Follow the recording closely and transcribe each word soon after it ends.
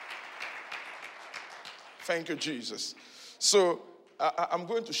Thank you, Jesus. So I'm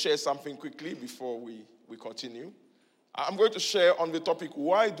going to share something quickly before we continue. I'm going to share on the topic,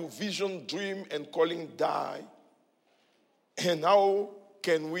 why do vision, dream, and calling die? And how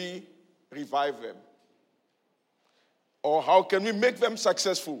can we revive them? Or how can we make them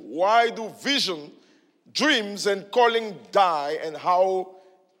successful? Why do vision, dreams, and calling die? And how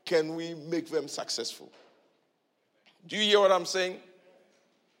can we make them successful? Do you hear what I'm saying?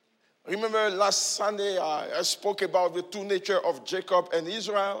 Remember last Sunday I spoke about the two natures of Jacob and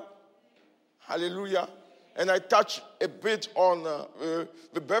Israel. Hallelujah. And I touched a bit on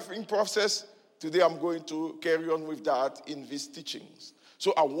the birthing process. Today I'm going to carry on with that in these teachings.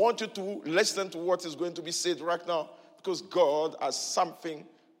 So I want you to listen to what is going to be said right now, because God has something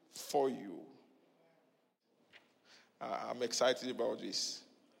for you. I'm excited about this.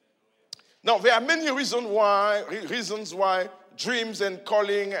 Now, there are many reasons why dreams and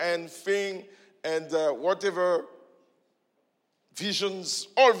calling and thing and whatever visions,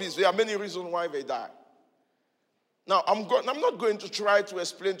 all these, there are many reasons why they die. Now, I'm not going to try to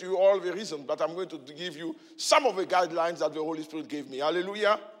explain to you all the reasons, but I'm going to give you some of the guidelines that the Holy Spirit gave me.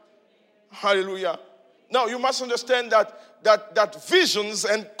 Hallelujah. Hallelujah. Now, you must understand that visions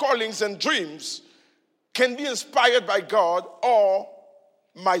and callings and dreams can be inspired by God or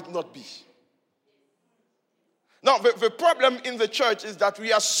might not be. Now, the problem in the church is that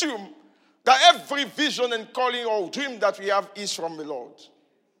we assume that every vision and calling or dream that we have is from the Lord.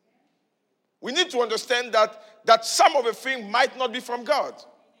 We need to understand that some of the things might not be from God,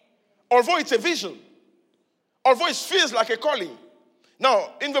 although it's a vision, although it feels like a calling.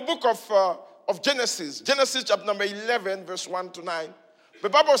 Now, in the book of Genesis chapter number 11, verse 1 to 9, the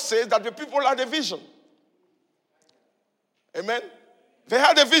Bible says that the people had a vision. Amen? They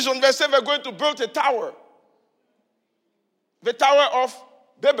had a vision. They said they're going to build a tower. The Tower of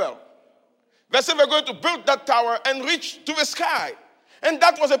Babel. They said they're going to build that tower and reach to the sky. And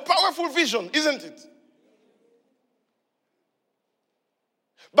that was a powerful vision, isn't it?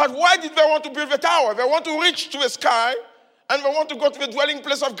 But why did they want to build the tower? They want to reach to the sky and they want to go to the dwelling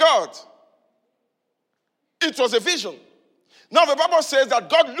place of God. It was a vision. Now the Bible says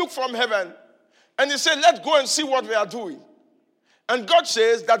that God looked from heaven and he said, let's go and see what they are doing. And God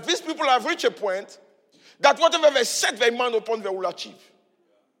says that these people have reached a point that whatever they set their mind upon, they will achieve.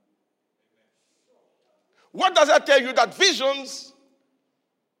 What does that tell you? That visions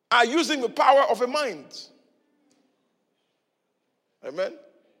are using the power of a mind. Amen?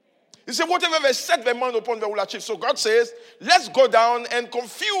 He said, whatever they set their mind upon, they will achieve. So God says, let's go down and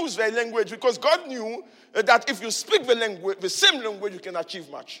confuse their language, because God knew that if you speak the same language, you can achieve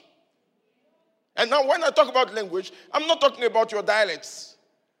much. And now when I talk about language, I'm not talking about your dialects.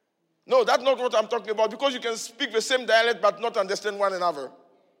 No, that's not what I'm talking about, because you can speak the same dialect but not understand one another.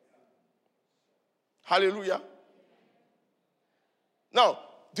 Hallelujah. Now,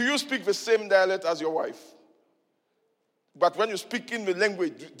 do you speak the same dialect as your wife? But when you speak in the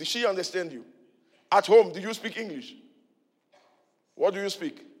language, does she understand you? At home, do you speak English? What do you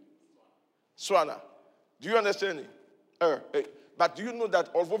speak? Swana. Do you understand it? But do you know that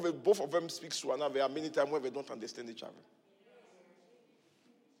although both of them speak Swana, there are many times where they don't understand each other?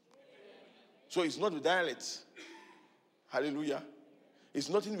 So it's not the dialect. Hallelujah. It's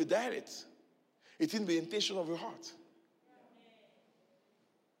not in the dialect. It's in the intention of your heart.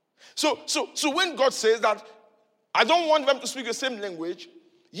 So when God says that I don't want them to speak the same language,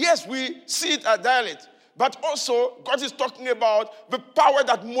 yes, we see it as dialect. But also, God is talking about the power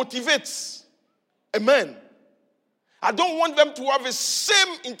that motivates. Amen. I don't want them to have the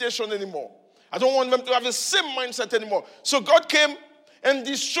same intention anymore. I don't want them to have the same mindset anymore. So God came and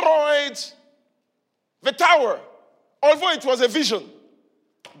destroyed the tower. Although it was a vision,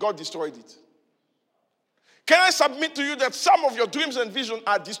 God destroyed it. Can I submit to you that some of your dreams and visions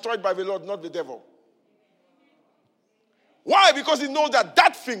are destroyed by the Lord, not the devil? Why? Because he knows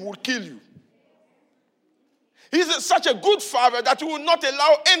that thing will kill you. He's such a good father that he will not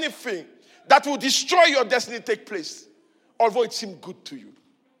allow anything that will destroy your destiny take place, although it seemed good to you.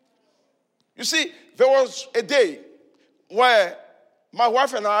 You see, there was a day where my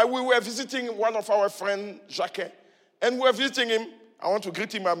wife and I, we were visiting one of our friends, Jacques, and we were visiting him. I want to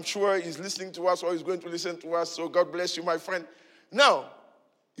greet him. I'm sure he's listening to us or he's going to listen to us, so God bless you, my friend. Now,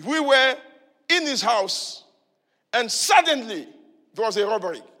 we were in his house, and suddenly there was a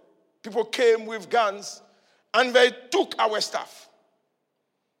robbery. People came with guns, and they took our stuff.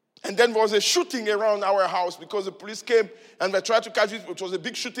 And then there was a shooting around our house because the police came and they tried to catch it. It was a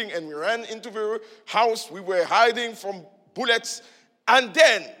big shooting, and we ran into the house. We were hiding from bullets. And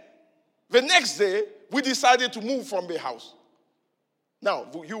then, the next day, we decided to move from the house. Now,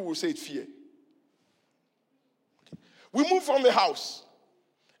 you will say it's fear. We moved from a house,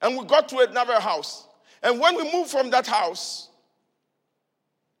 and we got to another house. And when we moved from that house,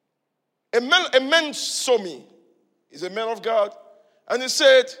 a man saw me. He's a man of God. And he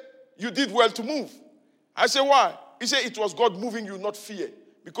said, you did well to move. I said, why? He said, it was God moving you, not fear.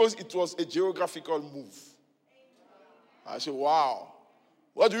 Because it was a geographical move. I said, wow.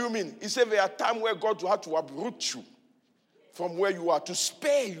 What do you mean? He said, there are times where God had to uproot you from where you are to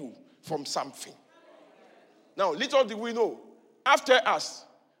spare you from something. Now, little did we know, after us,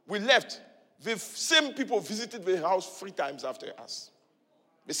 we left. The same people visited the house 3 times after us.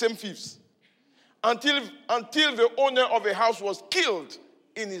 The same thieves. Until the owner of the house was killed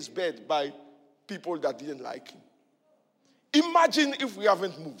in his bed by people that didn't like him. Imagine if we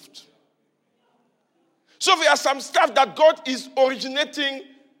haven't moved. So there are some stuff that God is originating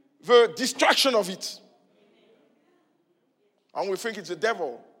the destruction of it. And we think it's the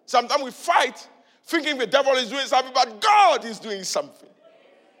devil. Sometimes we fight thinking the devil is doing something, but God is doing something.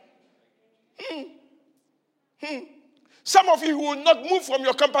 Some of you will not move from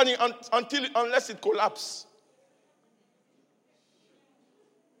your company unless it collapses.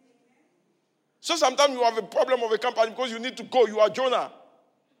 So sometimes you have a problem of a company because you need to go. You are Jonah.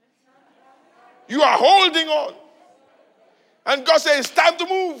 You are holding on. And God says, it's time to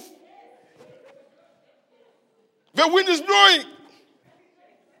move. The wind is blowing.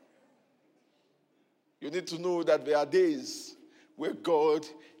 You need to know that there are days where God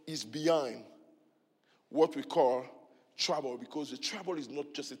is behind what we call trouble, because the trouble is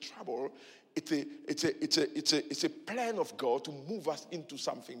not just a trouble, it's a plan of God to move us into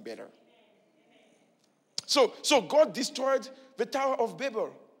something better. So God destroyed the Tower of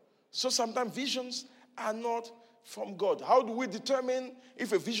Babel. So sometimes visions are not from God. How do we determine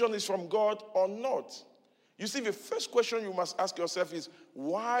if a vision is from God or not? You see, the first question you must ask yourself is,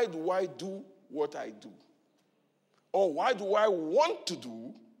 why do I do what I do? Or why do I want to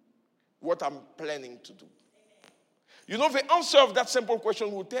do what I'm planning to do? You know, the answer of that simple question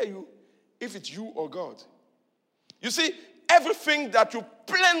will tell you if it's you or God. You see, everything that you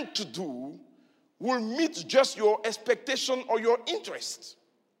plan to do will meet just your expectation or your interest.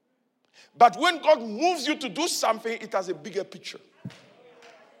 But when God moves you to do something, it has a bigger picture.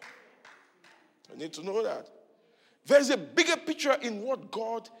 You need to know that. There's a bigger picture in what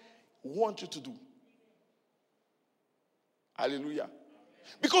God wants you to do. Hallelujah.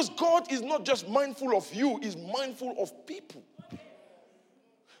 Because God is not just mindful of you, He's mindful of people.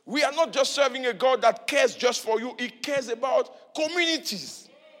 We are not just serving a God that cares just for you, He cares about communities.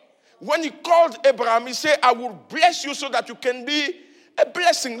 When He called Abraham, He said, I will bless you so that you can be a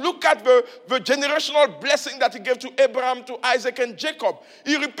blessing. Look at the generational blessing that He gave to Abraham, to Isaac, and Jacob.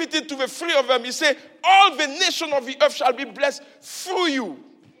 He repeated to the 3 of them. He said, all the nations of the earth shall be blessed through you.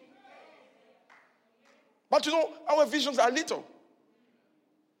 But you know, our visions are little.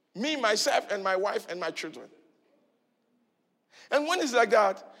 Me, myself, and my wife, and my children. And when it's like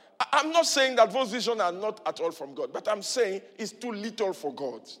that, I'm not saying that those visions are not at all from God, but I'm saying it's too little for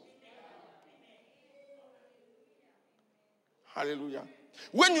God. Hallelujah.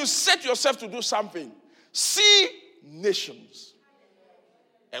 When you set yourself to do something, see nations.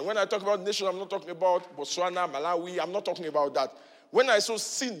 And when I talk about nations, I'm not talking about Botswana, Malawi. I'm not talking about that. When I say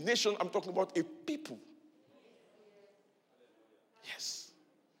see nation, I'm talking about a people. Yes.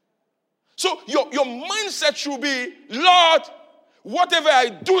 So your mindset should be, Lord, whatever I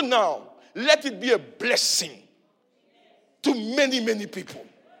do now, let it be a blessing to many, many people.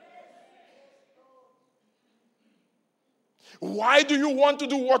 Why do you want to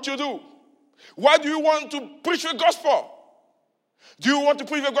do what you do? Why do you want to preach the gospel? Do you want to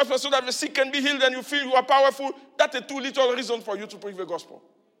preach the gospel so that the sick can be healed and you feel you are powerful? That's a too little reason for you to preach the gospel.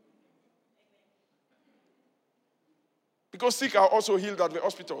 Because sick are also healed at the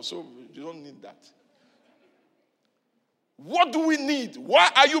hospital, so you don't need that. What do we need?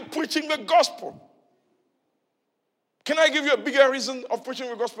 Why are you preaching the gospel? Can I give you a bigger reason of preaching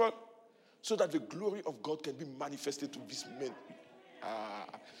the gospel? So that the glory of God can be manifested to these men.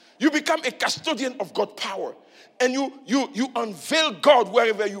 You become a custodian of God's power. And you unveil God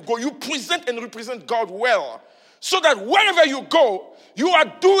wherever you go. You present and represent God well. So that wherever you go, you are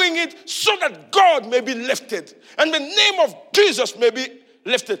doing it so that God may be lifted. And the name of Jesus may be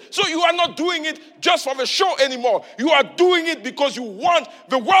lifted. So you are not doing it just for the show anymore. You are doing it because you want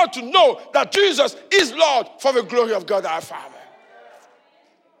the world to know that Jesus is Lord for the glory of God our Father.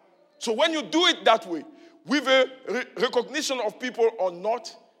 So when you do it that way, with a recognition of people or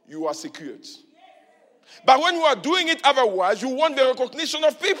not, you are secured. But when you are doing it otherwise, you want the recognition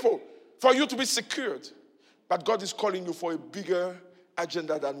of people for you to be secured. But God is calling you for a bigger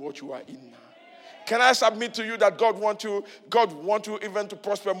agenda than what you are in now. Can I submit to you that God wants you even to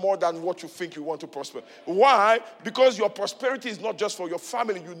prosper more than what you think you want to prosper? Why? Because your prosperity is not just for your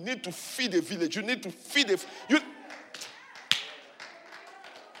family. You need to feed a village. You need to feed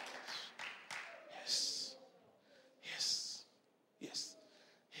Yes.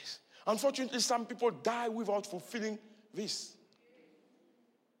 Unfortunately, some people die without fulfilling this.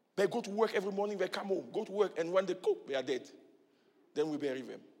 They go to work every morning, they come home, go to work, and when they cook, they are dead. Then we bury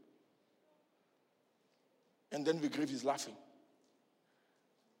them. And then the grave is laughing.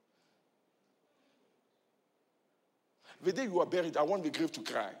 The day you are buried, I want the grave to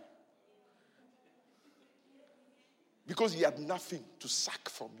cry. Because he had nothing to sack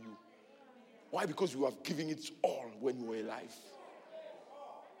from you. Why? Because you have given it all when you were alive.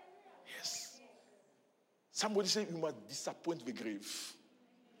 Yes. Somebody said you must disappoint the grave.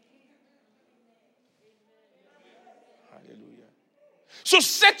 Hallelujah. So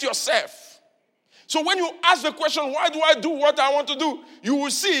set yourself. So when you ask the question, why do I do what I want to do? You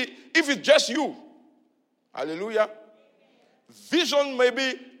will see if it's just you. Hallelujah. Vision may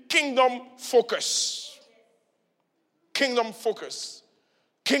be kingdom focus. Kingdom focus.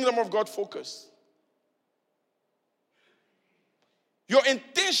 Kingdom of God focus. Your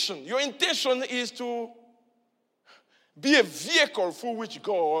intention is to be a vehicle through which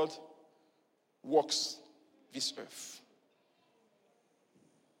God walks this earth.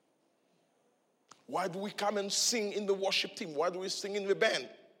 Why do we come and sing in the worship team? Why do we sing in the band?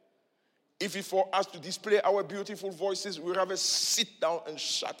 If it's for us to display our beautiful voices, we'd rather sit down and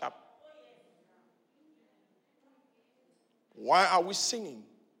shut up. Why are we singing?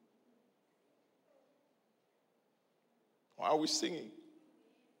 Why are we singing?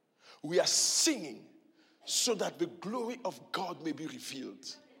 We are singing so that the glory of God may be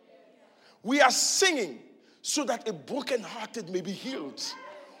revealed. We are singing so that a brokenhearted may be healed.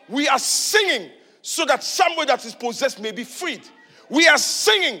 We are singing so that somebody that is possessed may be freed. We are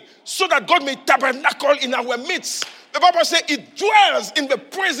singing so that God may tabernacle in our midst. The Bible says it dwells in the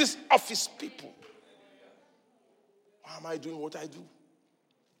praises of his people. Why am I doing what I do?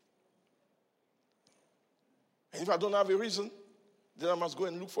 And if I don't have a reason, then I must go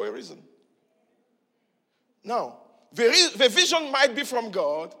and look for a reason. Now, the vision might be from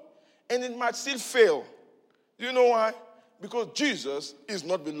God, and it might still fail. Do you know why? Because Jesus is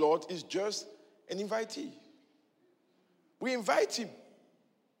not the Lord, he's just an invitee. We invite him.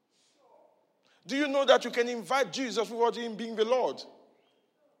 Do you know that you can invite Jesus without him being the Lord?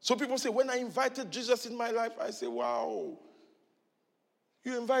 So people say, when I invited Jesus in my life, I say, wow,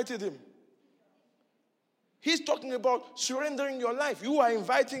 you invited him. He's talking about surrendering your life. You are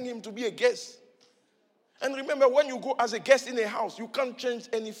inviting him to be a guest. And remember, when you go as a guest in a house, you can't change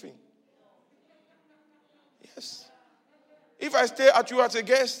anything. Yes. If I stay at you as a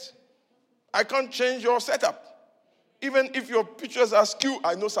guest, I can't change your setup. Even if your pictures are skewed,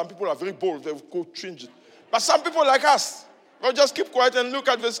 I know some people are very bold, they'll go change it. But some people like us, will just keep quiet and look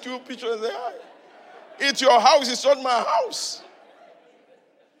at the skewed picture and say, hi, it's your house, it's not my house.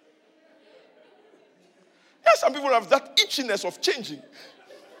 Yeah, some people have that itchiness of changing.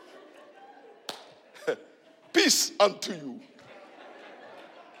 Peace unto you.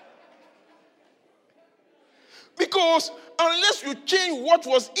 Because unless you change what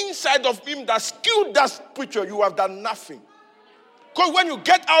was inside of him that skewed that picture, you have done nothing. Because when you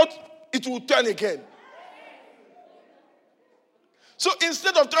get out, it will turn again. So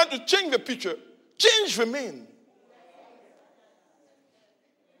instead of trying to change the picture, change the man.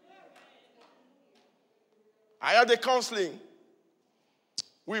 I had a counseling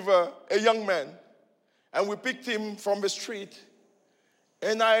with a young man, and we picked him from the street,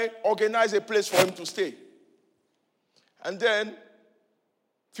 and I organized a place for him to stay. And then, a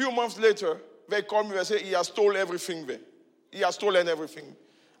few months later, they called me and said, he has stolen everything there. He has stolen everything.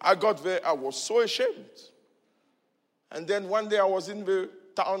 I got there, I was so ashamed. And then one day I was in the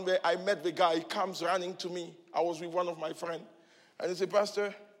town where I met the guy. He comes running to me. I was with one of my friends. And he said,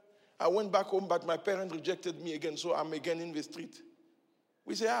 Pastor, I went back home, but my parents rejected me again, so I'm again in the street.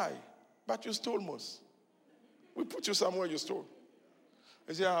 We say, aye, but you stole most. We put you somewhere you stole.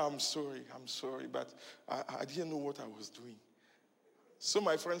 I say, I'm sorry, but I didn't know what I was doing. So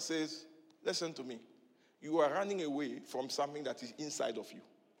my friend says, listen to me. You are running away from something that is inside of you.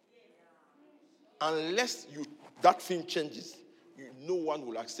 Unless that thing changes, no one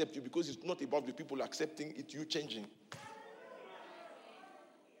will accept you, because it's not about the people accepting it, you changing.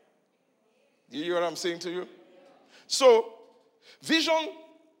 Do you hear what I'm saying to you? So, vision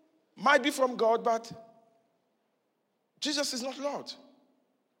might be from God, but Jesus is not Lord.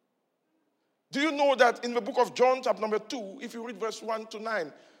 Do you know that in the book of John, chapter number 2, if you read verse 1 to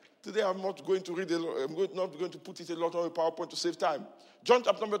 9, Today I'm not going to read not going to put it a lot on a PowerPoint to save time. John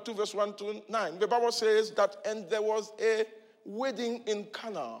chapter number 2, verse 1 to 9. The Bible says that, and there was a wedding in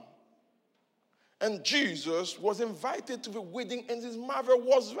Cana. And Jesus was invited to the wedding, and his mother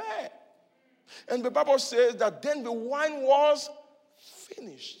was there. And the Bible says that then the wine was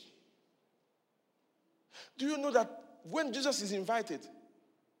finished. Do you know that when Jesus is invited,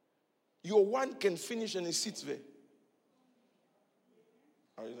 your wine can finish and he sits there?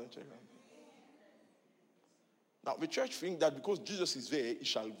 Oh, you don't check that? Now, the church thinks that because Jesus is there, he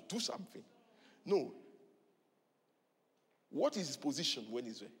shall do something. No. What is his position when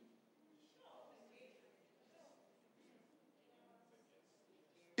he's there?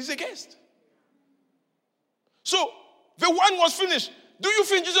 He's a guest. So, the wine was finished. Do you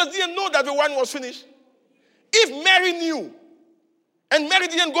think Jesus didn't know that the wine was finished? If Mary knew, and Mary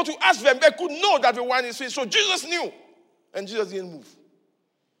didn't go to ask them, they could know that the wine is finished. So Jesus knew, and Jesus didn't move.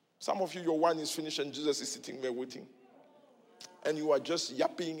 Some of you, your wine is finished, and Jesus is sitting there waiting. And you are just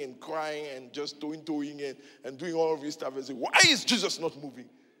yapping and crying and just toing and doing all of this stuff and say, why is Jesus not moving?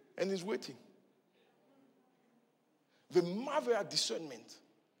 And he's waiting. The mother had discernment.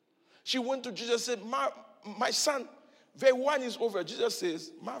 She went to Jesus and said, my son, the wine is over. Jesus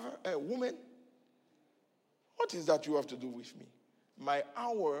says, mother, woman, what is that you have to do with me? My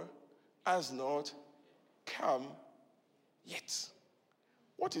hour has not come yet.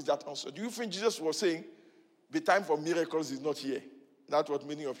 What is that answer? Do you think Jesus was saying, the time for miracles is not here? That's what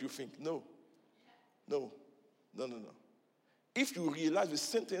many of you think. No. If you realize the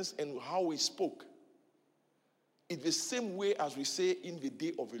sentence and how he spoke, it's the same way as we say in the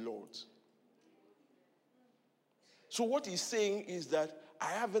day of the Lord. So what he's saying is that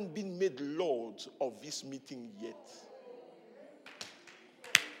I haven't been made Lord of this meeting yet.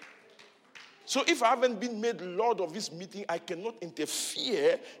 So if I haven't been made Lord of this meeting, I cannot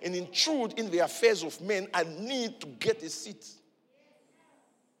interfere and intrude in the affairs of men. I need to get a seat.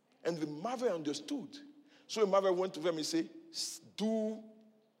 And the mother understood. So the mother went to them and said, do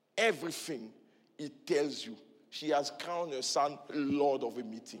everything he tells you. She has crowned her son Lord of a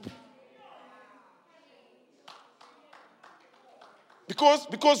meeting.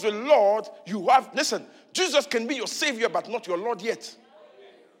 Because the Lord, listen, Jesus can be your Savior but not your Lord yet.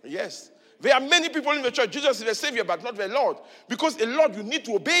 Yes. There are many people in the church, Jesus is the Savior but not the Lord. Because a Lord, you need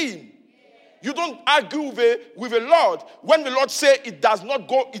to obey him. You don't argue with the Lord. When the Lord says it does not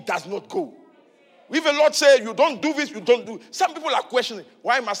go, it does not go. If the Lord says you don't do this, you don't do it. Some people are questioning,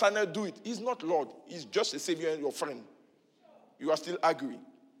 why must I not do it? He's not Lord. He's just a Savior and your friend. You are still arguing.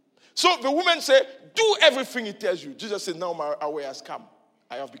 So the woman said, do everything he tells you. Jesus said, now my hour has come.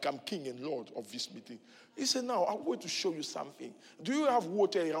 I have become king and Lord of this meeting. He said, now I'm going to show you something. Do you have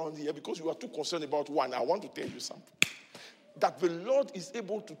water around here? Because you are too concerned about wine. I want to tell you something. That the Lord is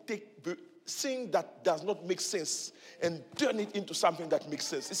able to take the thing that does not make sense and turn it into something that makes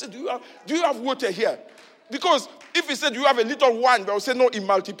sense. He said, do you have water here? Because if he said you have a little wine, they will say, no, he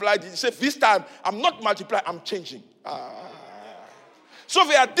multiplied it. He said, this time, I'm not multiplying, I'm changing. So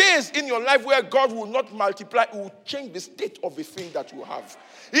there are days in your life where God will not multiply. He will change the state of the thing that you have.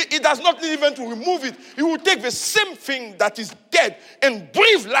 He does not need even to remove it. He will take the same thing that is dead and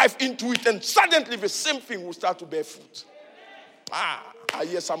breathe life into it, and suddenly the same thing will start to bear fruit. I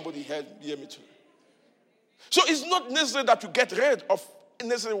hear somebody hear me too. So it's not necessary that you get rid of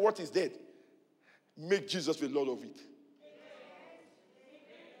necessarily what is dead. Make Jesus the Lord of it.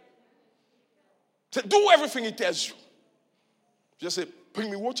 So do everything he tells you. Just say,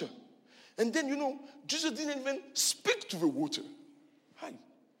 bring me water. And then, Jesus didn't even speak to the water. Hi.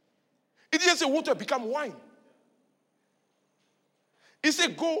 He didn't say water become wine. He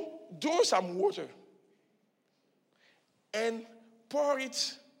said, go, draw some water. And pour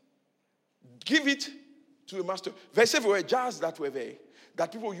it, give it to the master. They said there were jars that were there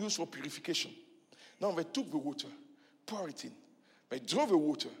that people used for purification. Now they took the water, pour it in. They drew the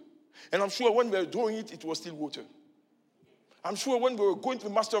water. And I'm sure when they were drawing it, it was still water. I'm sure when we were going to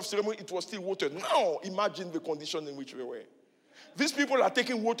the master of ceremony, it was still water. Now, imagine the condition in which we were. These people are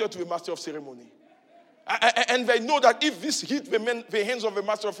taking water to the master of ceremony. And they know that if this hit the hands of the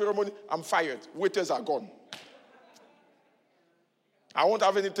master of ceremony, I'm fired. Waiters are gone. I won't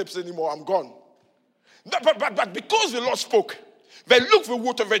have any tips anymore. I'm gone. But because the Lord spoke, they looked the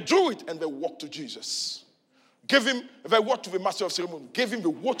water, they drew it, and they walked to Jesus. They walked to the master of ceremony, gave him the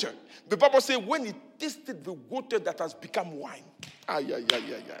water. The Bible says when he tasted the water that has become wine.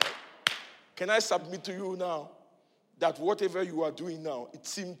 Can I submit to you now that whatever you are doing now, it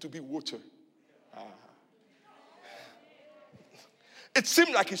seemed to be water? It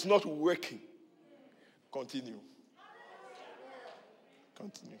seemed like it's not working. Continue.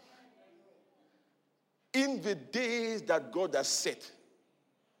 Continue. In the days that God has set,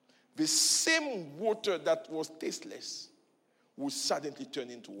 the same water that was tasteless will suddenly turn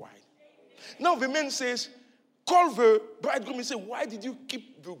into wine. Now the man says, call the bridegroom and say, why did you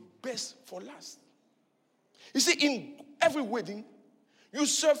keep the best for last? You see, in every wedding, you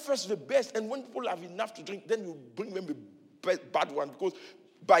serve first the best, and when people have enough to drink, then you bring them the bad one, because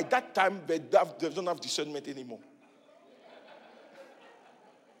by that time, they don't have discernment anymore.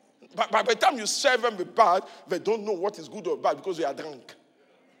 But by the time you serve them the bad, they don't know what is good or bad because they are drunk.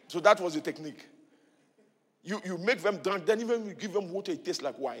 So that was the technique. You make them drunk, then even you give them water, it tastes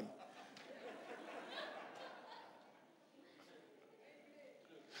like wine.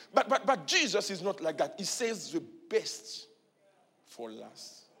 But Jesus is not like that. He says the best for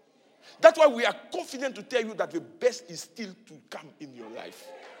last. That's why we are confident to tell you that the best is still to come in your life.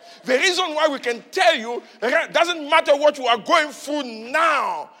 The reason why we can tell you, it doesn't matter what you are going through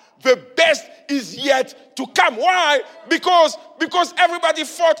now, the best is yet to come. Why? Because everybody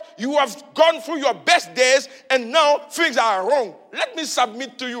thought you have gone through your best days and now things are wrong. Let me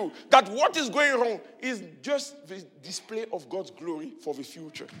submit to you that what is going wrong is just the display of God's glory for the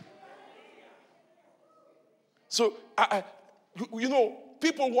future. So,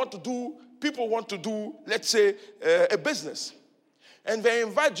 people want to do, let's say, a business. And they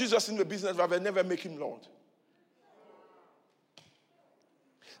invite Jesus in the business, but they never make him Lord.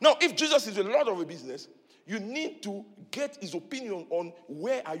 Now, if Jesus is the Lord of a business, you need to get his opinion on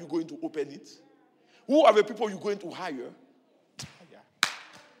where are you going to open it? Who are the people you're going to hire?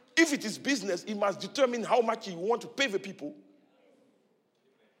 If it is business, he must determine how much you want to pay the people.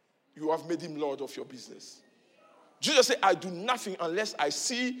 You have made him Lord of your business. Jesus said, I do nothing unless I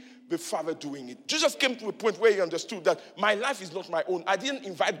see the Father doing it. Jesus came to a point where he understood that my life is not my own. I didn't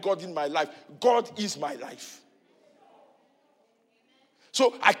invite God in my life. God is my life.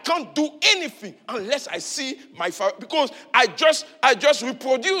 So I can't do anything unless I see my Father, because I just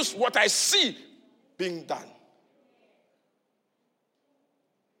reproduce what I see being done.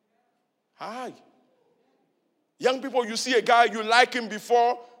 Hi. Young people, you see a guy, you like him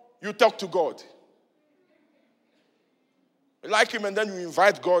before you talk to God. You like him and then you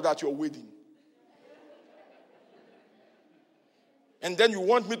invite God at your wedding. And then you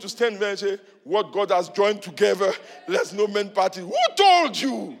want me to stand there and say, what God has joined together, let's no man party. Who told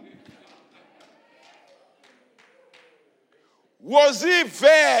you? Was he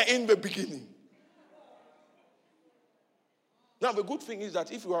there in the beginning? Now, the good thing is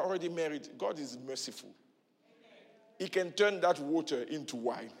that if you are already married, God is merciful. He can turn that water into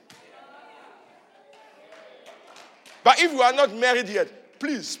wine. But if you are not married yet,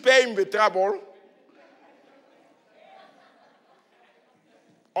 please spare him the trouble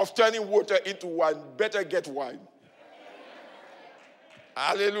of turning water into wine. Better get wine.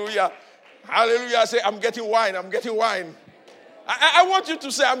 Hallelujah. Hallelujah. Say, I'm getting wine. I'm getting wine. I want you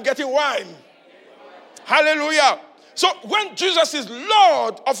to say, I'm getting wine. Hallelujah. So when Jesus is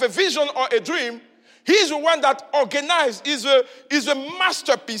Lord of a vision or a dream, he's the one that organizes, is a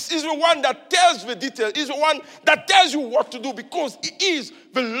masterpiece. He's the one that tells the details. He's the one that tells you what to do, because he is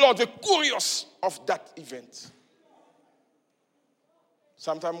the Lord, the curious of that event.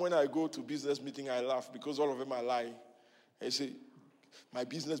 Sometimes when I go to business meeting, I laugh because all of them are lying. They say, my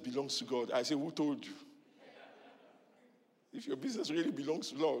business belongs to God. I say, who told you? If your business really belongs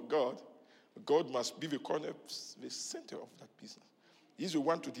to God, God must be the corner, the center of that business. He's the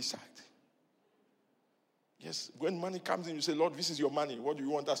one to decide. Yes, when money comes in, you say, Lord, this is your money. What do you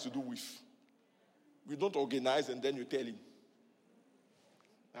want us to do with? We don't organize and then you tell him.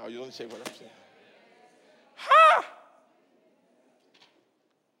 Now, you don't say what I'm saying. Ha!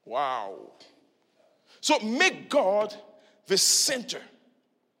 Wow. So make God the center.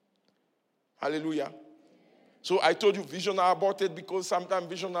 Hallelujah. So I told you visions are aborted because sometimes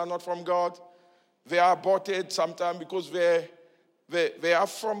visions are not from God. They are aborted sometimes because they are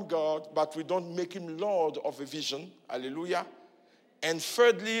from God, but we don't make him Lord of a vision. Hallelujah. And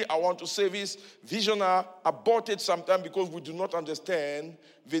thirdly, I want to say this. Visions are aborted sometimes because we do not understand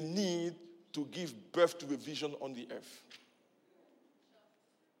the need to give birth to a vision on the earth.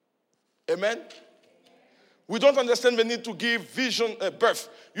 Amen? We don't understand the need to give vision birth.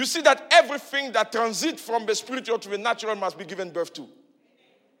 You see that everything that transits from the spiritual to the natural must be given birth to.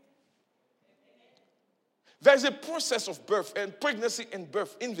 There's a process of birth and pregnancy and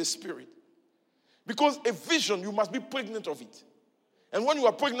birth in the spirit. Because a vision, you must be pregnant of it. And when you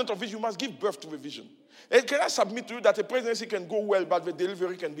are pregnant of it, you must give birth to a vision. And can I submit to you that a pregnancy can go well, but the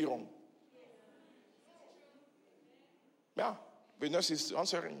delivery can be wrong? Yeah, the nurse is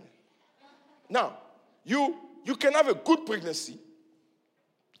answering. Now, you can have a good pregnancy,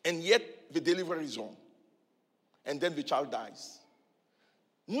 And yet the delivery is wrong. And then the child dies.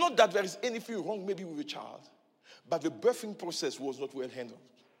 Not that there is anything wrong maybe with the child, but the birthing process was not well handled.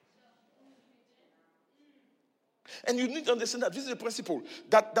 And you need to understand that this is a principle,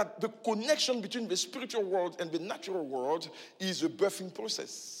 that the connection between the spiritual world and the natural world is a birthing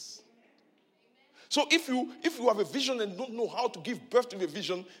process. So if you have a vision and don't know how to give birth to the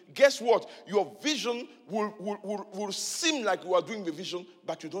vision, guess what? Your vision will seem like you are doing the vision,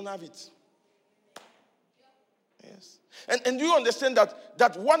 but you don't have it. Yes. And do you understand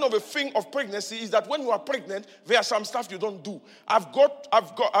that one of the things of pregnancy is that when you are pregnant, there are some stuff you don't do. I've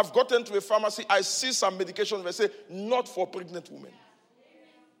gotten to a pharmacy, I see some medication, they say, not for pregnant women.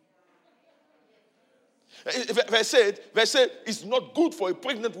 They say it's not good for a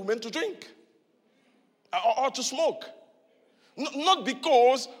pregnant woman to drink or to smoke. Not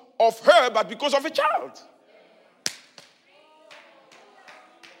because of her, but because of a child.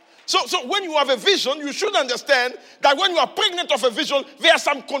 So when you have a vision, you should understand that when you are pregnant of a vision, there are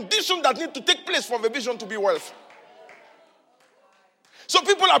some conditions that need to take place for the vision to be wealthy. So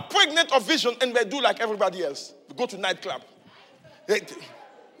people are pregnant of vision and they do like everybody else. They go to nightclub.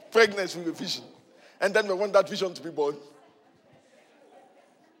 Pregnant with a vision. And then they want that vision to be born.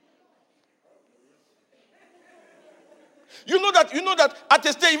 You know that at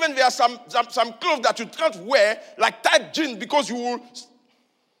a stage even there are some clothes that you can't wear, like tight jeans, because you will...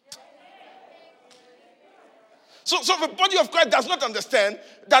 So the body of Christ does not understand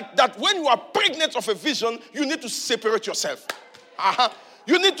that when you are pregnant of a vision, you need to separate yourself.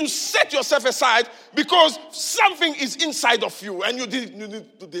 You need to set yourself aside because something is inside of you and you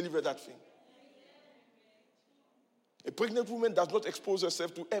need to deliver that thing. A pregnant woman does not expose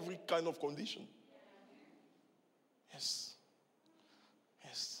herself to every kind of condition. Yes.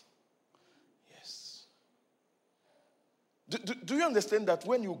 Yes. Yes. Do you understand that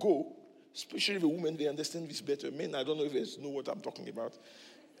when you go, especially the women, they understand this better. Men, I don't know if they know what I'm talking about.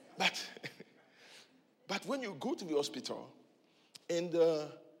 But when you go to the hospital, and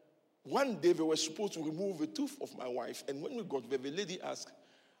one day they were supposed to remove a tooth of my wife, and when we got there, the lady asked,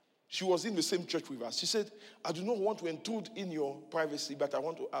 she was in the same church with us. She said, I do not want to intrude in your privacy, but I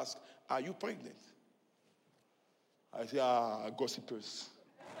want to ask, are you pregnant? I said, gossipers.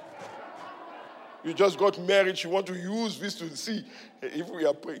 You just got married, you want to use this to see if we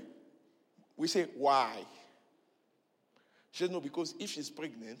are pregnant. We say, why? She said, no, because if she's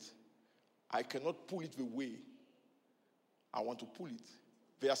pregnant, I cannot pull it the way I want to pull it.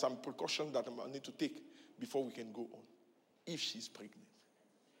 There are some precautions that I need to take before we can go on. If she's pregnant.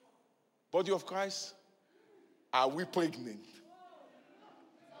 Body of Christ, are we pregnant?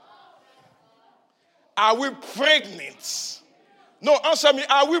 Are we pregnant? No, answer me,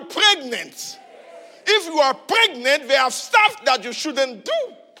 are we pregnant? If you are pregnant, there are stuff that you shouldn't do.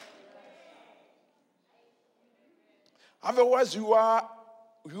 Otherwise, you are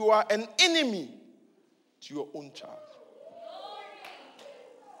an enemy to your own child.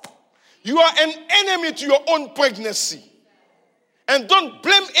 You are an enemy to your own pregnancy. And don't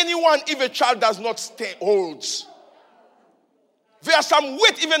blame anyone if a child does not hold. There are some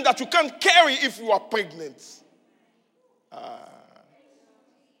weight even that you can't carry if you are pregnant.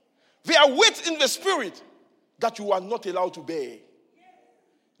 There are weights in the spirit that you are not allowed to bear.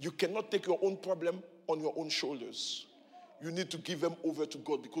 You cannot take your own problem on your own shoulders. You need to give them over to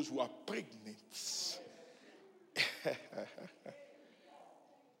God because you are pregnant.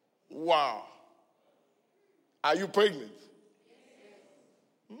 Wow. Are you pregnant?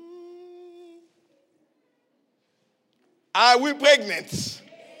 Are we pregnant?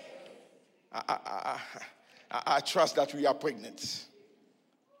 I trust that we are pregnant.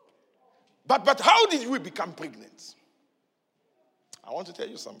 But how did we become pregnant? I want to tell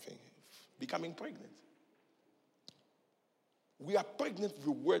you something. Becoming pregnant. We are pregnant with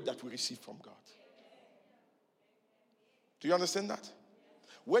the word that we receive from God. Do you understand that?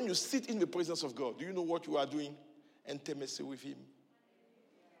 When you sit in the presence of God, do you know what you are doing? Intimacy with Him.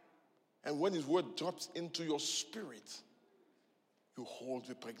 And when His word drops into your spirit, you hold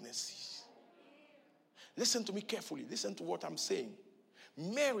the pregnancy. Listen to me carefully. Listen to what I'm saying.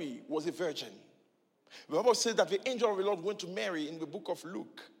 Mary was a virgin. The Bible says that the angel of the Lord went to Mary in the book of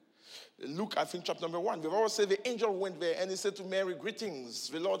Luke. Luke, I think, chapter number 1. The Bible says the angel went there and he said to Mary, greetings,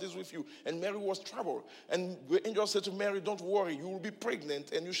 the Lord is with you. And Mary was troubled. And the angel said to Mary, don't worry, you will be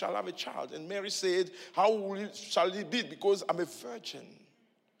pregnant and you shall have a child. And Mary said, shall it be? Because I'm a virgin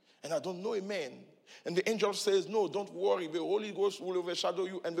and I don't know a man. And the angel says, no, don't worry. The Holy Ghost will overshadow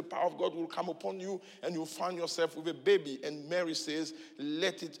you and the power of God will come upon you and you'll find yourself with a baby. And Mary says,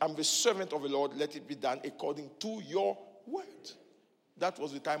 I'm the servant of the Lord. Let it be done according to your word. that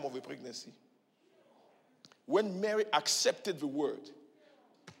was the time of a pregnancy. When Mary accepted the word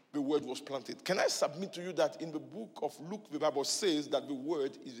was planted. Can I submit to you that in the book of Luke, the Bible says that the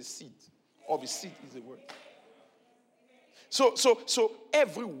word is a seed, or the seed is a word. So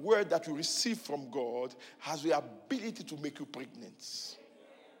every word that you receive from God has the ability to make you pregnant.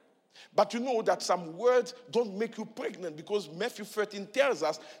 But you know that some words don't make you pregnant, because Matthew 13 tells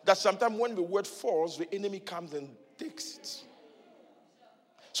us that sometimes when the word falls, the enemy comes and takes it.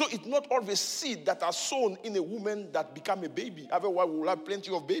 So it's not all the seed that are sown in a woman that become a baby. Otherwise, we will have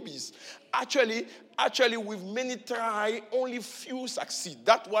plenty of babies. Actually, with many try, only few succeed.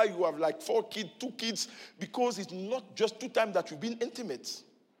 That's why you have like 4 kids, 2 kids, because it's not just 2 times that you've been intimate.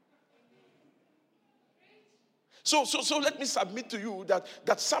 So let me submit to you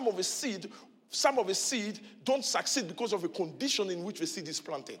that some of the seed don't succeed because of the condition in which the seed is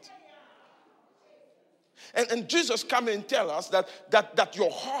planted. And Jesus come and tell us that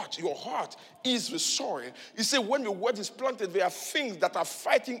your heart is the soil. He said when the word is planted, there are things that are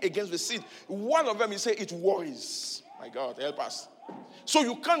fighting against the seed. One of them, he said, it worries. My God, help us. So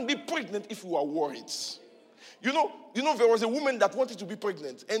you can't be pregnant if you are worried. You know, there was a woman that wanted to be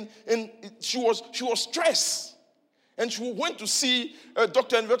pregnant, and she was stressed. And she went to see a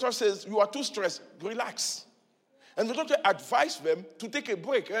doctor, and the doctor says, you are too stressed, relax. And the doctor advised them to take a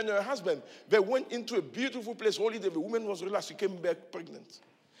break. And her husband, they went into a beautiful place. Only the woman was relaxed. She came back pregnant.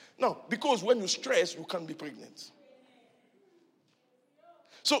 Now, because when you stress, you can't be pregnant.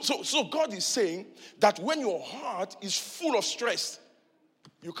 So God is saying that when your heart is full of stress,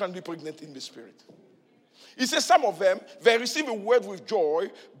 you can't be pregnant in the spirit. He says some of them, they receive a word with joy,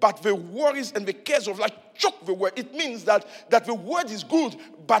 but the worries and the cares of life choke the word. It means that the word is good,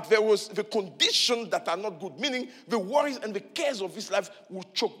 but there was the conditions that are not good. Meaning the worries and the cares of this life will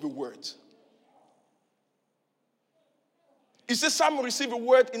choke the word. He says some receive a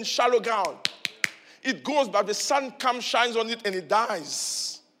word in shallow ground. It goes, but the sun comes, shines on it, and it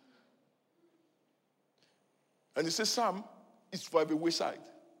dies. And he says some is by the wayside.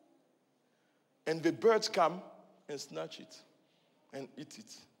 And the birds come and snatch it and eat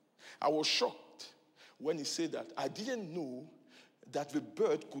it. I was shocked when he said that. I didn't know that the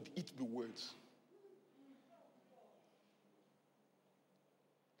bird could eat the words.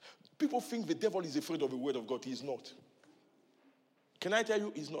 People think the devil is afraid of the word of God. He is not. Can I tell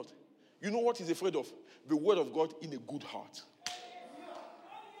you, he's not. You know what he's afraid of? The word of God in a good heart.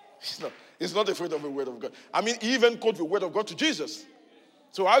 He's not afraid of the word of God. I mean, he even quoted the word of God to Jesus.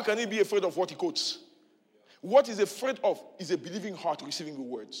 So how can he be afraid of what he quotes? What he's afraid of is a believing heart receiving the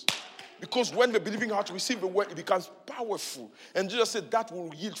words. Because when the believing heart receives the word, it becomes powerful. And Jesus said that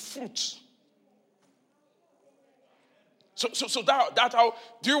will yield fruit. So that's how,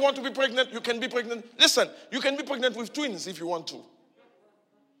 do you want to be pregnant? You can be pregnant. Listen, you can be pregnant with twins if you want to.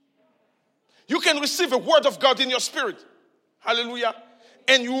 You can receive a word of God in your spirit. Hallelujah.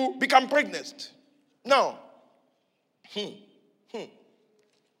 And you become pregnant. Now,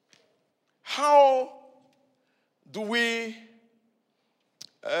 how do we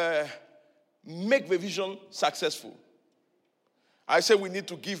make the vision successful? I say we need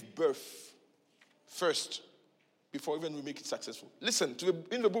to give birth first before even we make it successful. Listen,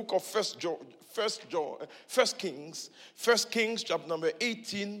 in the book of First Kings chapter number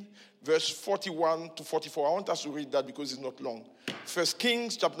 18, verse 41 to 44. I want us to read that because it's not long. First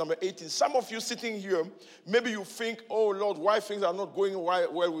Kings chapter number 18. Some of you sitting here, maybe you think, oh Lord, why things are not going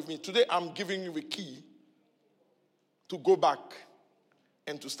well with me? Today I'm giving you the key to go back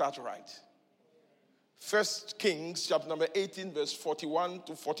and to start right. First Kings chapter number 18, verse 41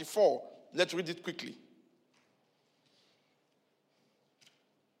 to 44. Let's read it quickly.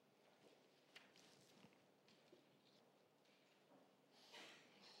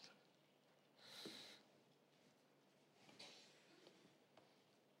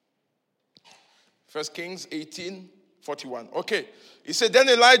 First Kings 18, 41. Okay. He said, then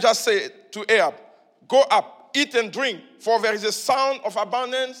Elijah said to Ahab, go up, eat and drink, for there is a sound of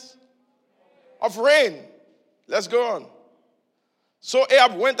abundance of rain. Let's go on. So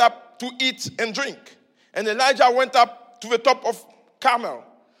Ahab went up to eat and drink. And Elijah went up to the top of Carmel.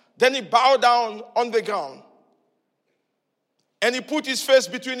 Then he bowed down on the ground. And he put his face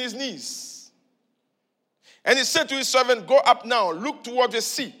between his knees. And he said to his servant, go up now, look toward the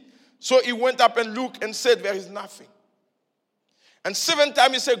sea. So he went up and looked and said, there is nothing. And 7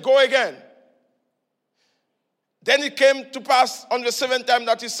 times he said, go again. Then it came to pass on the 7th time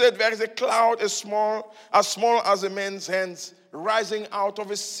that he said, there is a cloud as small as a man's hands rising out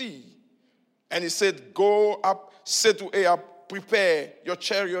of a sea. And he said, go up, say to Ahab, prepare your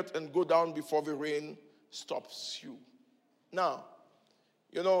chariot and go down before the rain stops you. Now,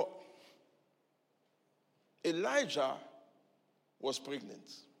 You know, Elijah was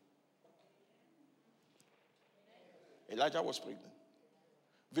pregnant. Elijah was pregnant.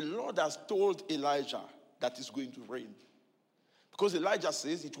 The Lord has told Elijah that it's going to rain. Because Elijah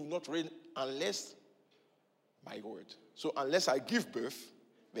says it will not rain unless my word. So unless I give birth,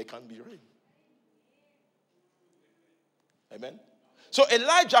 there can be rain. Amen. So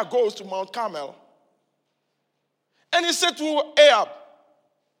Elijah goes to Mount Carmel. And he said to Ahab,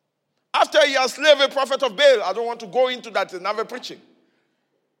 after he has slain the prophet of Baal, I don't want to go into that in another preaching.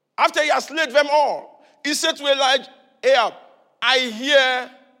 After he has slain them all, he said to Ahab, I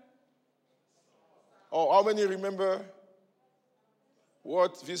hear. Oh, how many remember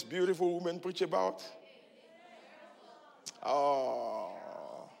what this beautiful woman preached about? Oh,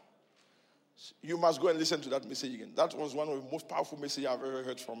 you must go and listen to that message again. That was one of the most powerful messages I've ever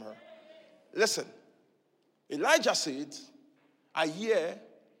heard from her. Listen, Elijah said, I hear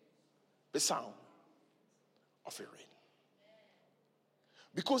the sound of a rain.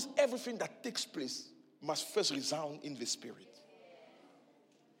 Because everything that takes place must first resound in the spirit.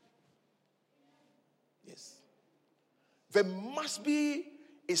 Yes. There must be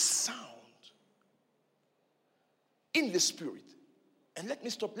a sound in the spirit. And let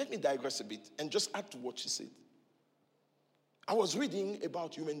me digress a bit and just add to what she said. I was reading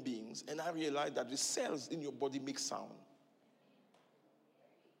about human beings and I realized that the cells in your body make sound.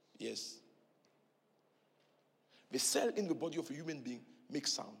 Yes. The cell in the body of a human being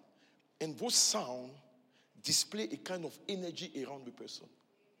makes sound. And those sounds display a kind of energy around the person.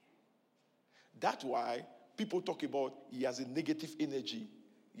 That's why people talk about he has a negative energy,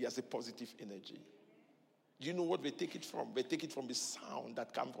 he has a positive energy. Do you know what they take it from? They take it from the sound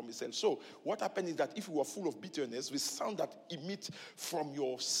that comes from the cell. So what happens is that if you are full of bitterness, the sound that emits from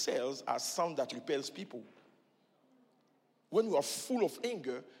your cells are sound that repels people. When you are full of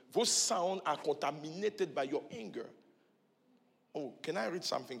anger, those sounds are contaminated by your anger. Oh, can I read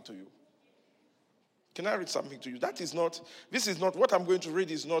something to you? Can I read something to you? This is not, what I'm going to read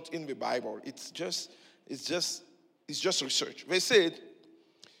is not in the Bible. It's just research. They said,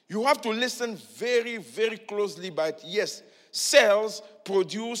 you have to listen very, very closely, but yes, cells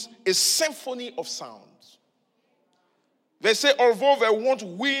produce a symphony of sounds. They say, although they won't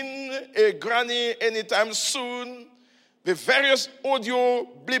win a Grammy anytime soon, the various audio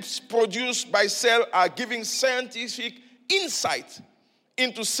blips produced by cells are giving scientific insight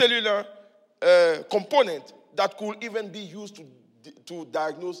into cellular component that could even be used to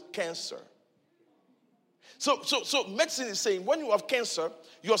diagnose cancer. So medicine is saying when you have cancer,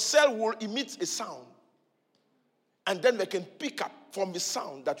 your cell will emit a sound. And then they can pick up from the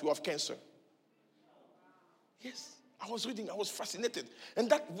sound that you have cancer. Yes, I was reading, I was fascinated.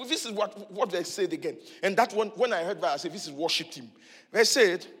 And this is what they said again. And that one, when I heard that, I said, this is worship team. They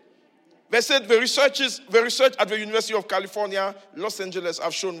said the research at the University of California, Los Angeles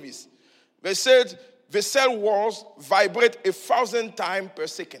have shown this. They said the cell walls vibrate 1,000 times per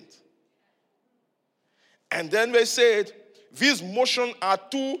second. And then they said, these motions are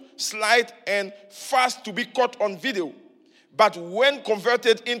too slight and fast to be caught on video. But when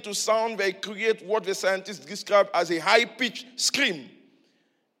converted into sound, they create what the scientists describe as a high-pitched scream.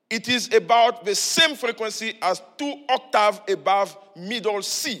 It is about the same frequency as 2 octaves above middle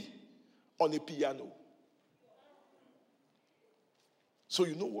C on a piano. So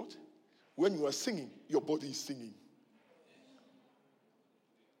you know what? When you are singing, your body is singing.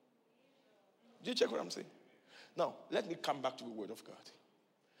 Do you check what I'm saying? Now, let me come back to the Word of God.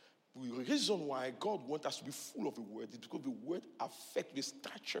 The reason why God wants us to be full of the Word is because the Word affects the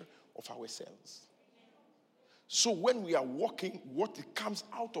structure of our cells. So when we are walking, what comes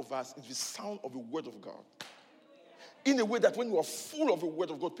out of us is the sound of the Word of God. In a way that when you are full of the Word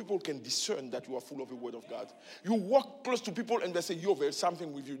of God, people can discern that you are full of the Word of God. You walk close to people and they say, yo, there's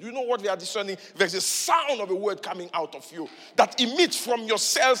something with you. Do you know what they are discerning? There's a sound of the Word coming out of you that emits from your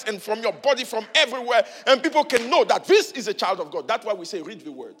cells and from your body, from everywhere. And people can know that this is a child of God. That's why we say, read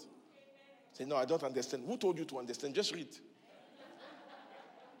the Word. Say, no, I don't understand. Who told you to understand? Just read.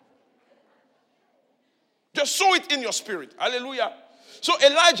 Just sow it in your spirit. Hallelujah. So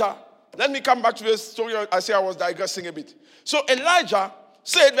Elijah, let me come back to the story. I say I was digressing a bit. So Elijah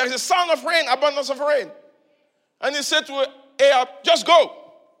said, there is a sound of rain, abundance of rain. And he said to Ahab, just go.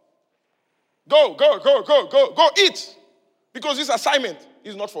 Go eat. Because this assignment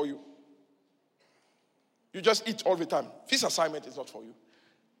is not for you. You just eat all the time. This assignment is not for you.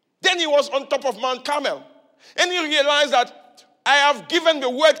 Then he was on top of Mount Carmel. And he realized that I have given the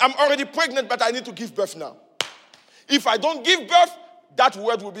word, I'm already pregnant, but I need to give birth now. If I don't give birth, that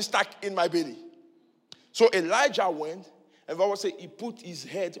word will be stuck in my belly. So Elijah went And the Bible says he put his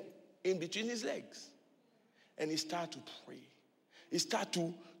head in between his legs. And he started to pray. He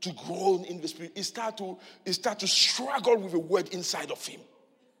started to groan in the spirit. He started to struggle with the word inside of him.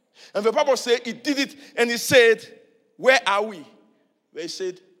 And the Bible said he did it and he said, where are we? They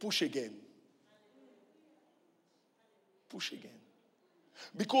said, push again. Push again.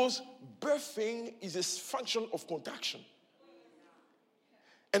 Because birthing is a function of contraction.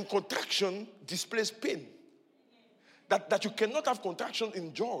 And contraction displays pain. That you cannot have contraction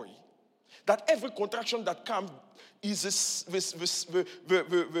in joy. That every contraction that comes is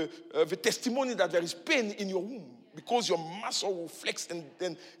the testimony that there is pain in your womb. Because your muscle will flex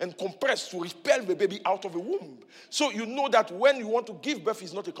and compress to repel the baby out of the womb. So you know that when you want to give birth,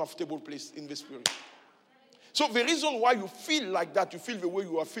 it's not a comfortable place in the spirit. So the reason why you feel like that, you feel the way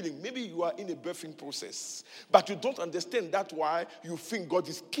you are feeling, maybe you are in a birthing process, but you don't understand that's why you think God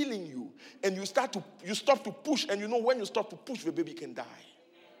is killing you. And you stop to push, and you know when you stop to push, the baby can die.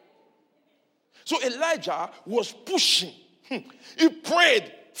 So Elijah was pushing. He prayed.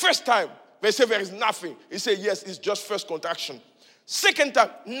 First time, they say there is nothing. He said, yes, it's just first contraction. Second time,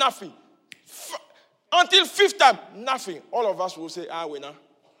 nothing. Until fifth time, nothing. All of us will say, winner.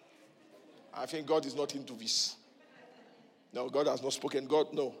 I think God is not into this. No, God has not spoken.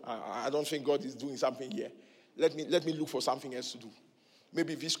 God, no, I don't think God is doing something here. Let me look for something else to do.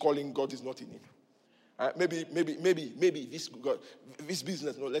 Maybe this calling, God is not in it. Maybe this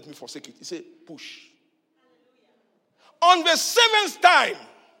business, no, let me forsake it. He said, push. On the seventh time,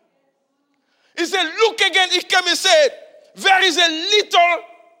 he said, look again. He came and said, there is a little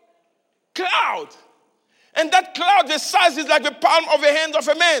cloud. And that cloud, the size is like the palm of the hand of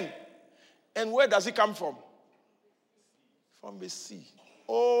a man. And where does it come from? From the sea.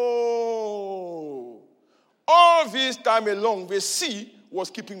 Oh. All this time along, the sea was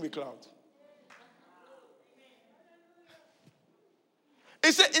keeping the cloud.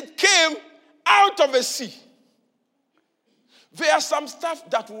 He said it came out of the sea. There are some stuff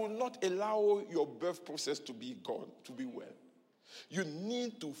that will not allow your birth process to be gone, to be well. You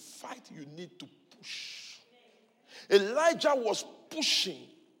need to fight. You need to push. Elijah was pushing.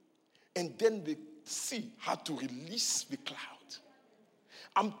 And then the sea had to release the cloud.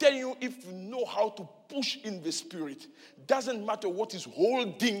 I'm telling you, if you know how to push in the spirit, doesn't matter what is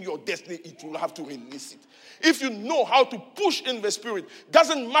holding your destiny, it will have to release it. If you know how to push in the spirit,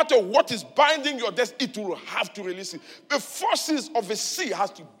 doesn't matter what is binding your destiny, it will have to release it. The forces of the sea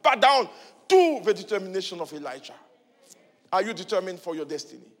has to bow down to the determination of Elijah. Are you determined for your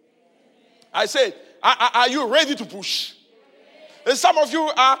destiny? I said, are you ready to push? And some of you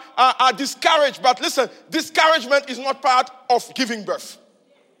are discouraged, but listen, discouragement is not part of giving birth.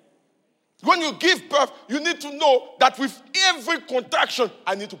 When you give birth, you need to know that with every contraction,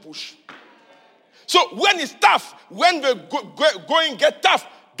 I need to push. So when it's tough, when the going get tough,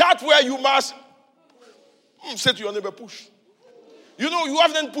 that's where you must say to your neighbor, push. You know, you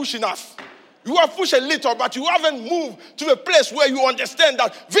haven't pushed enough. You have pushed a little, but you haven't moved to a place where you understand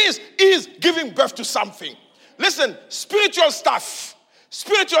that this is giving birth to something. Listen, spiritual stuff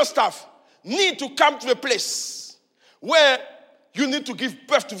need to come to a place where you need to give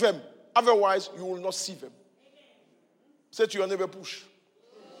birth to them. Otherwise, you will not see them. Say to your neighbor, push.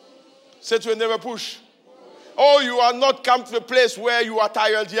 Say to your neighbor, push. Oh, you are not come to a place where you are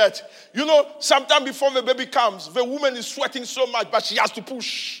tired yet. You know, sometime before the baby comes, the woman is sweating so much, but she has to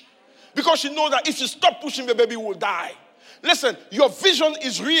push. Because she knows that if she stops pushing, the baby will die. Listen, your vision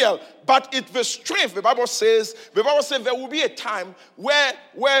is real, but it's the strength. The Bible says there will be a time where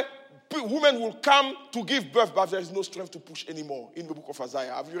women will come to give birth, but there is no strength to push anymore in the book of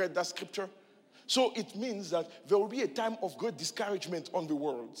Isaiah. Have you read that scripture? So it means that there will be a time of great discouragement on the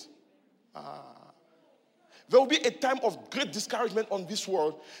world. There will be a time of great discouragement on this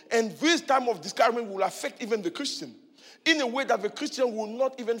world, and this time of discouragement will affect even the Christian. In a way that the Christian will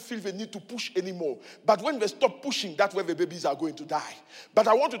not even feel the need to push anymore. But when they stop pushing, that's where the babies are going to die. But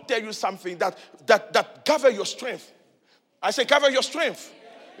I want to tell you something that gather your strength. I say gather your strength.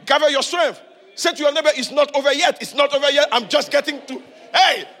 Gather your strength. Say to your neighbor, it's not over yet. It's not over yet. I'm just getting to.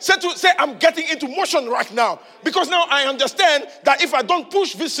 Hey, say I'm getting into motion right now. Because now I understand that if I don't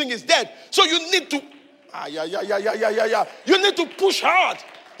push, this thing is dead. So you need to. You need to push hard.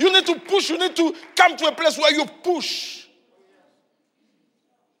 You need to push. You need to come to a place where you push.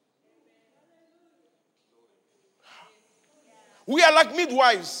 We are like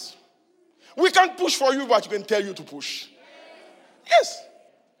midwives. We can't push for you, but we can tell you to push. Yes.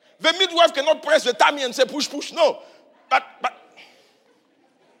 The midwife cannot press the tummy and say, push, push. No.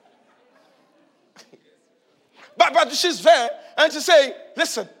 But she's there and she's saying,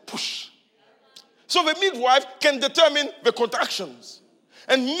 listen, push. So the midwife can determine the contractions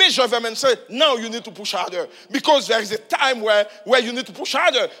and measure them and say, now you need to push harder, because there is a time where you need to push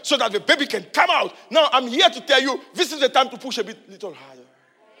harder so that the baby can come out. Now I'm here to tell you, this is the time to push a little harder.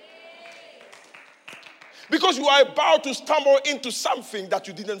 Because you are about to stumble into something that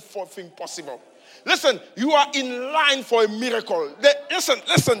you didn't think possible. Listen, you are in line for a miracle.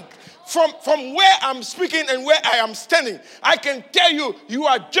 Listen. From where I'm speaking and where I am standing, I can tell you, you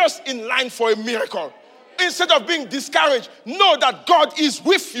are just in line for a miracle. Instead of being discouraged, know that God is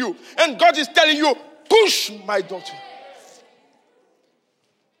with you. And God is telling you, push, my daughter.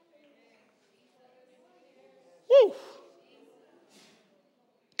 Woo.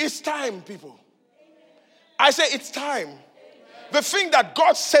 It's time, people. I say it's time. The thing that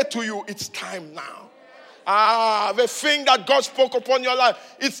God said to you, it's time now. The thing that God spoke upon your life,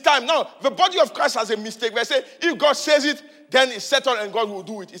 it's time. Now, the body of Christ has a mistake. They say, if God says it, then it's settled and God will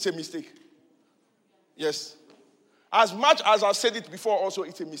do it. It's a mistake. Yes. As much as I've said it before also,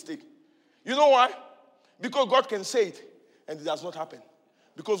 it's a mistake. You know why? Because God can say it and it does not happen.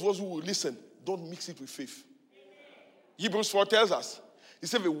 Because those who will listen, don't mix it with faith. Hebrews 4 tells us, he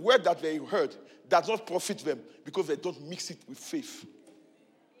said the word that they heard does not profit them because they don't mix it with faith.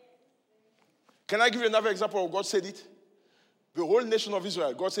 Can I give you another example of God said it? The whole nation of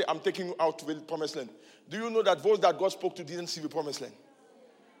Israel, God said, I'm taking you out to the promised land. Do you know that those that God spoke to didn't see the promised land?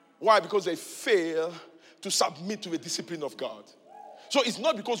 Why? Because they failed to submit to the discipline of God. So it's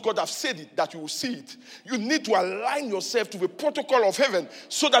not because God has said it that you will see it. You need to align yourself to the protocol of heaven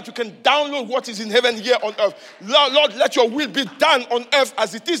so that you can download what is in heaven here on earth. Lord, let your will be done on earth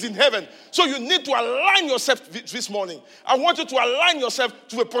as it is in heaven. So you need to align yourself this morning. I want you to align yourself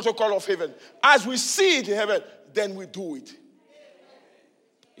to the protocol of heaven. As we see it in heaven, then we do it.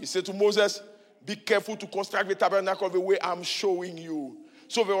 He said to Moses, be careful to construct the tabernacle the way I'm showing you.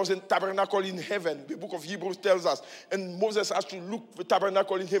 So there was a tabernacle in heaven. The book of Hebrews tells us. And Moses has to look the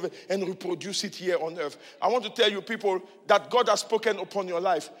tabernacle in heaven and reproduce it here on earth. I want to tell you, people, that God has spoken upon your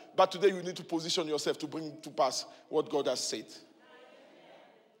life. But today you need to position yourself to bring to pass what God has said.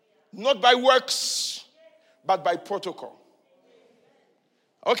 Not by works, but by protocol.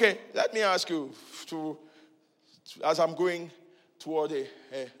 Okay, let me ask you, as I'm going toward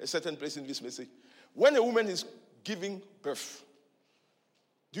a certain place in this message. When a woman is giving birth,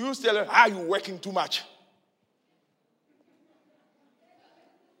 do you tell her, are you working too much?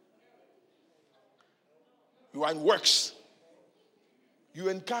 You are in works. You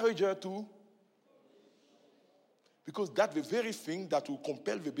encourage her to, because that's the very thing that will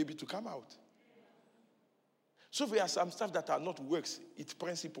compel the baby to come out. So there are some stuff that are not works, it's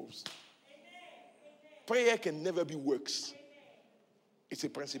principles. Prayer can never be works. It's a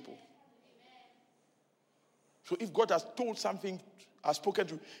principle. So if God has told something, has spoken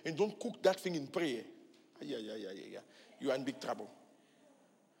to you, and don't cook that thing in prayer, you are in big trouble.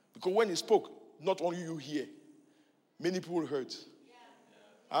 Because when he spoke, not only you hear, many people heard.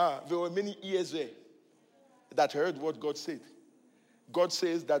 There were many ears there that heard what God said. God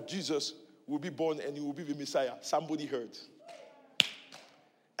says that Jesus will be born and he will be the Messiah. Somebody heard.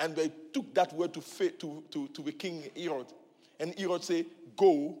 And they took that word to the king Herod. And Herod said,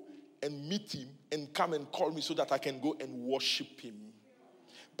 go and meet him and come and call me so that I can go and worship him.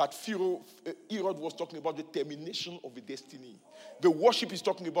 But Herod was talking about the termination of the destiny. The worship he's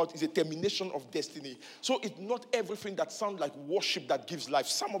talking about is a termination of destiny. So it's not everything that sounds like worship that gives life.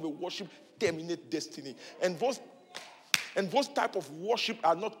 Some of the worship terminate destiny. And those type of worship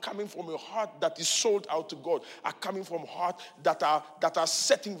are not coming from a heart that is sold out to God, are coming from heart that are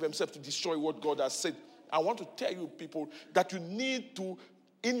setting themselves to destroy what God has said. I want to tell you, people, that you need to,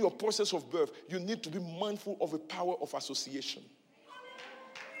 in your process of birth, you need to be mindful of the power of association.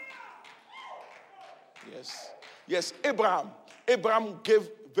 Yes, Abraham gave,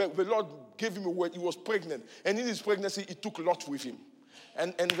 the Lord gave him a word. He was pregnant. And in his pregnancy, he took Lot with him.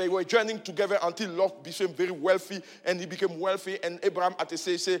 And they were journeying together until Lot became very wealthy, and he became wealthy. And Abraham at the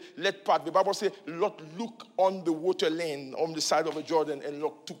say, let part. The Bible says, Lot looked on the water lane on the side of the Jordan, and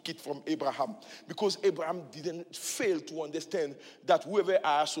Lot took it from Abraham. Because Abraham didn't fail to understand that whoever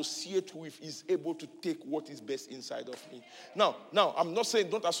I associate with is able to take what is best inside of me. Now, I'm not saying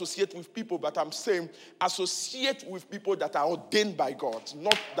don't associate with people, but I'm saying associate with people that are ordained by God,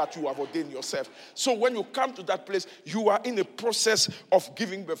 not that you have ordained yourself. So when you come to that place, you are in a process of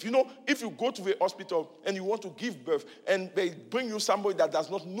giving birth. You know, if you go to the hospital and you want to give birth and they bring you somebody that does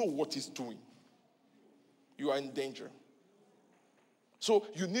not know what he's doing, you are in danger. So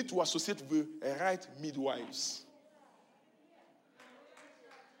you need to associate with the right midwives.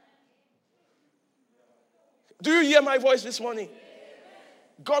 Do you hear my voice this morning?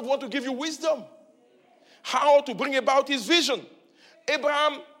 God wants to give you wisdom. how to bring about his vision.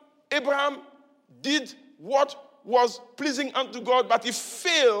 Abraham did what was pleasing unto God, but he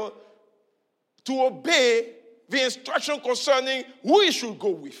failed to obey the instruction concerning who he should go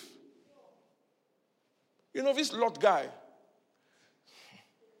with. You know, this Lot guy,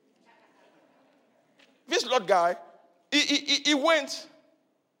 he went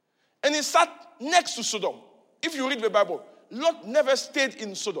and he sat next to Sodom. If you read the Bible, Lot never stayed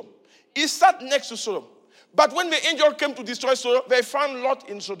in Sodom. He sat next to Sodom. But when the angel came to destroy Sodom, they found Lot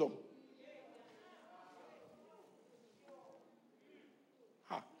in Sodom.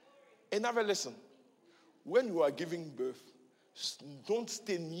 Another lesson. When you are giving birth, don't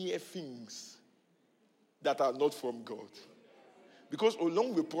stay near things that are not from God. Because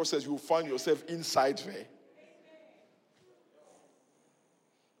along the process, you will find yourself inside there.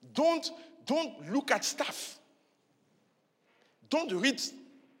 Don't look at stuff. Don't read.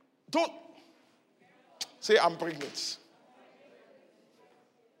 Don't say, I'm pregnant.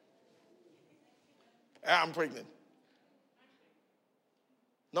 I'm pregnant.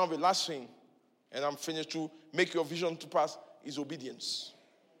 Now the last thing, and I'm finished, to make your vision to pass, is obedience.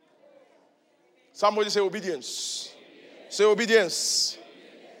 Somebody say obedience. Say obedience.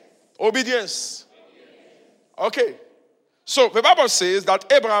 Obedience. Okay. So the Bible says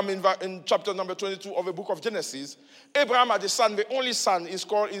that Abraham, in chapter number 22 of the book of Genesis, Abraham had a son, the only son,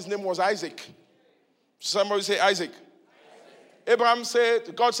 his name was Isaac. Somebody say Isaac.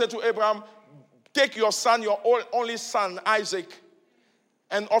 God said to Abraham, take your son, your only son, Isaac,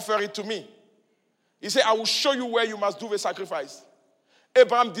 and offer it to me. He said, I will show you where you must do the sacrifice.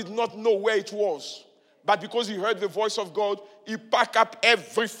 Abraham did not know where it was. But because he heard the voice of God, he packed up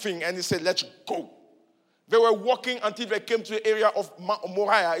everything and he said, let's go. They were walking until they came to the area of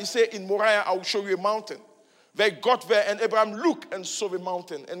Moriah. He said, in Moriah, I will show you a mountain. They got there and Abraham looked and saw the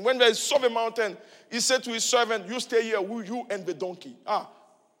mountain. And when they saw the mountain, he said to his servant, you stay here, you and the donkey.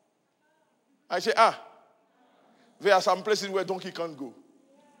 I said, there are some places where donkey can't go.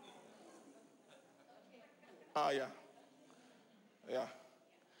 Yeah.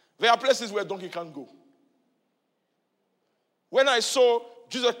 There are places where donkey can't go. When I saw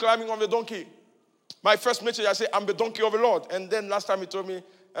Jesus climbing on the donkey, my first message, I said, I'm the donkey of the Lord. And then last time he told me,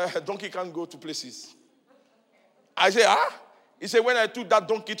 donkey can't go to places. I said, He said, when I took that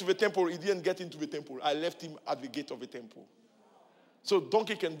donkey to the temple, he didn't get into the temple. I left him at the gate of the temple. So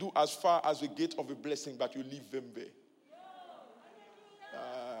donkey can do as far as the gate of a blessing, but you leave them there.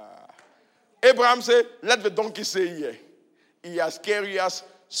 Abraham said, let the donkey stay here. He has carried us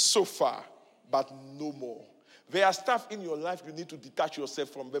so far, but no more. There are stuff in your life you need to detach yourself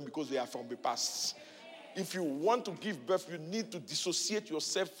from them because they are from the past. If you want to give birth, you need to dissociate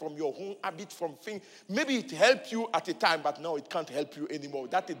yourself from your own habit, from things. Maybe it helped you at a time, but now it can't help you anymore.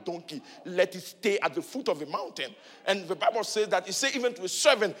 That a donkey, let it stay at the foot of the mountain. And the Bible says that, it says even to a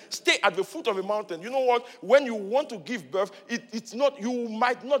servant, stay at the foot of the mountain. You know what? When you want to give birth, it's not, you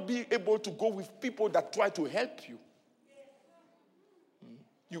might not be able to go with people that try to help you.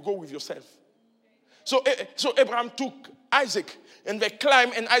 You go with yourself. So Abraham took Isaac and they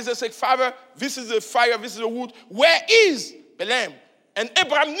climbed, and Isaac said, Father, this is the fire, this is the wood. Where is the lamb? And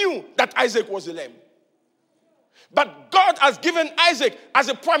Abraham knew that Isaac was the lamb. But God has given Isaac as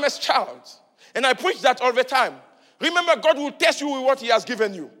a promised child. And I preach that all the time. Remember, God will test you with what he has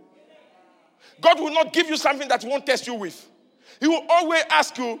given you. God will not give you something that he won't test you with. He will always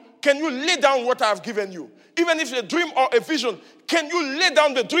ask you, can you lay down what I have given you? Even if it's a dream or a vision, can you lay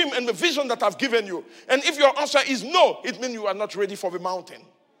down the dream and the vision that I've given you? And if your answer is no, it means you are not ready for the mountain.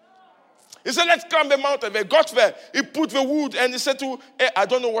 He said, let's climb the mountain. They got there. He put the wood and he said I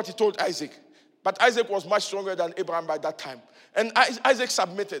don't know what he told Isaac. But Isaac was much stronger than Abraham by that time. And Isaac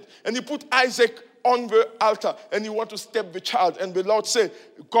submitted. And he put Isaac on the altar and he wanted to step the child. And the Lord said,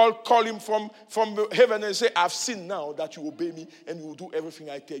 call him from heaven and say, I've seen now that you obey me and you will do everything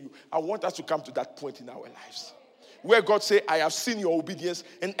I tell you. I want us to come to that point in our lives where God say, I have seen your obedience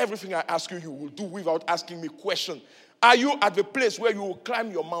and everything I ask you, you will do without asking me question. Are you at the place where you will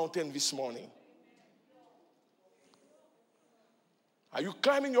climb your mountain this morning? Are you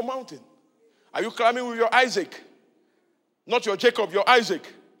climbing your mountain? Are you climbing with your Isaac? Not your Jacob, your Isaac.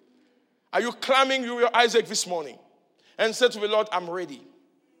 Are you climbing with your Isaac this morning? And say to the Lord, I'm ready.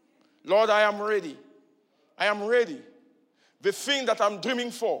 Lord, I am ready. I am ready. The thing that I'm dreaming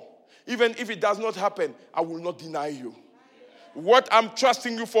for, even if it does not happen, I will not deny you. What I'm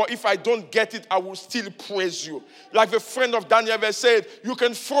trusting you for, if I don't get it, I will still praise you. Like the friend of Daniel said, you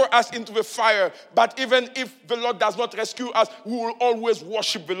can throw us into the fire, but even if the Lord does not rescue us, we will always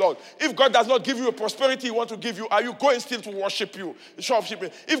worship the Lord. If God does not give you a prosperity He wants to give you, are you going still to worship you?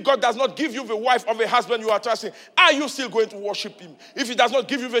 If God does not give you the wife or the husband you are trusting, are you still going to worship Him? If He does not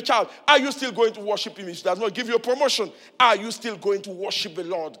give you the child, are you still going to worship Him? If He does not give you a promotion, are you still going to worship the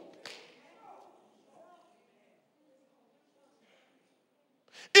Lord?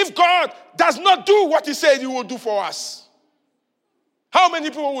 If God does not do what He said He will do for us, how many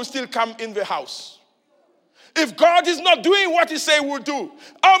people will still come in the house? If God is not doing what He said He will do,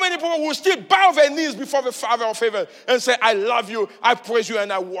 how many people will still bow their knees before the Father of heaven and say, I love you, I praise you,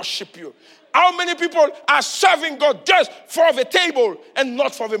 and I worship you? How many people are serving God just for the table and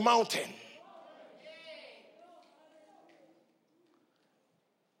not for the mountain?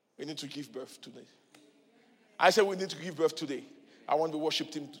 We need to give birth today. I said we need to give birth today. I want the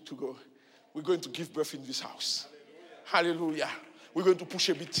worship team to go. We're going to give birth in this house. Hallelujah. We're going to push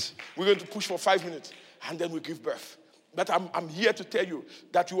a bit. We're going to push for 5 minutes, and then we give birth. But I'm here to tell you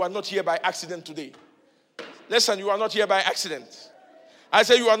that you are not here by accident today. Listen, you are not here by accident. I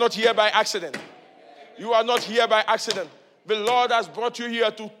say you are not here by accident. You are not here by accident. The Lord has brought you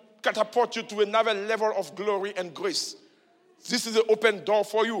here to catapult you to another level of glory and grace. This is an open door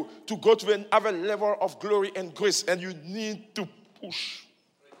for you to go to another level of glory and grace, and you need to push.